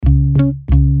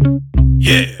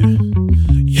Yeah,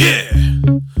 yeah.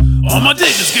 All my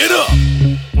diggers, get up.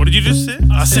 What did you just say?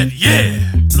 I said, yeah.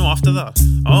 No, after that.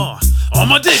 All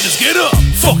my diggers, get up.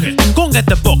 Fuck it, go and get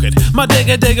the bucket. My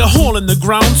digger dig a hole in the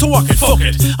ground so I can fuck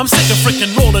it. I'm sick of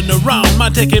freaking rolling around. My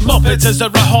digging muppets is there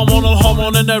a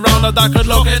hormone in the round that I could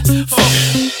look it. Fuck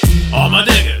it. All my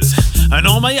diggers and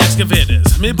all my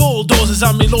excavators, me bulldozers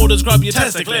and me loaders, grab your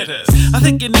testiclators. I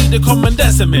think you need a common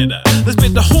decimator. Let's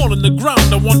bit the hole in the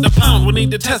ground, I want the pound, we need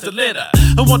to test it later.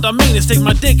 And what I mean is take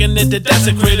my dick and it to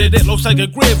desecrate it. It looks like a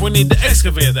grave, we need to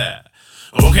excavate that.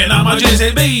 Okay, now my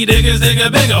JCB diggers dig a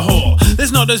bigger hole.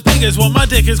 It's not as big as what my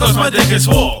dick is, cause my dick is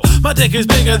full. My dick is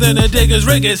bigger than a digger's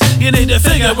riggers. You need to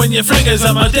figure when you friggers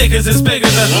and my dick is as big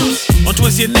as a on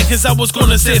twist your knickers, I was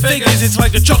gonna say figures. It's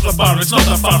like a chocolate bar, it's not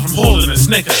that far from holding a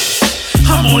Snickers.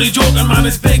 I'm only joking, man,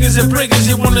 as big as a briggers.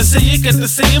 You wanna see it, get to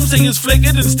see him, see his flick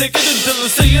it and stick it until the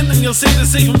seeing. And you'll see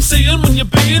him seeing when you're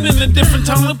being in a different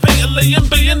town and Peterlee and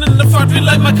being in the factory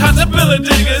like my caterpillar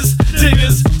diggers.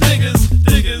 Diggers, diggers,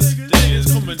 diggers,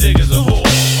 diggers, come and dig as a hole.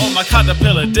 All my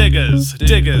caterpillar diggers,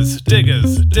 diggers,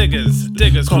 diggers, diggers,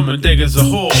 diggers, come and dig as a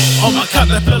hole. All my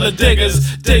caterpillar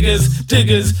diggers, diggers,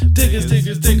 diggers, diggers,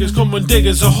 diggers, diggers, come and dig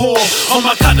as a hole. All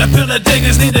my caterpillar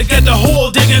diggers need to get the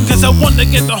hole digging, cause I want to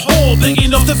get the hole big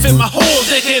enough to fit my hole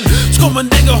digging. Come and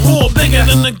dig a hole bigger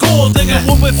than the gold digger,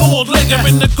 one with old ligger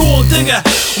in the gold digger.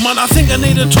 Man, I think I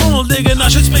need a tunnel digging. I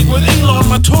should speak with Elon.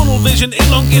 My tunnel vision,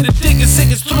 elongated dick is sick,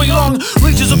 it's 3 long.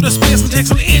 Reaches up to space and takes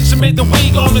an inch to make the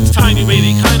wig on. It's tiny,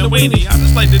 weedy, kinda weeny. I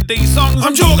just like the D songs.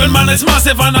 I'm joking, man, it's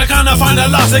massive, and I kinda find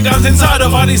elastic guns inside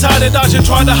of. I decided I should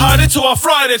try to hide it, so I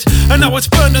fried it. And now it's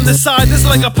burned on the side, it's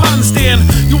like a pan stain.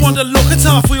 You want to look, it's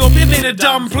halfway up, you need a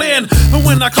damn plane. And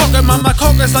when I cock it, man, my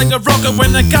cock is like a rocket.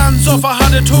 When the gun's off, I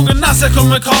had a token, NASA come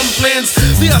with complaints.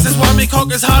 The ass is why me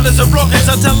cock is hard as a rocket.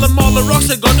 I tell them all the rocks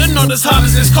they got it, not as hard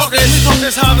as this cock is. Me cock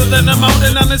is harder than a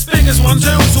mountain, and it's big as one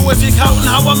too. So if you're counting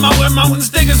how I'm out with mountains,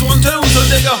 dig as one too. So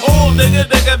dig a hole, dig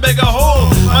a bigger hole.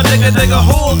 My digger dig a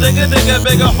hole, dig a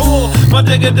bigger hole. My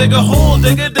digger dig a hole,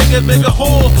 dig a bigger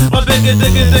hole. My digger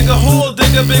dig a hole,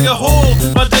 dig a bigger hole.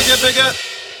 My digger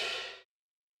bigger.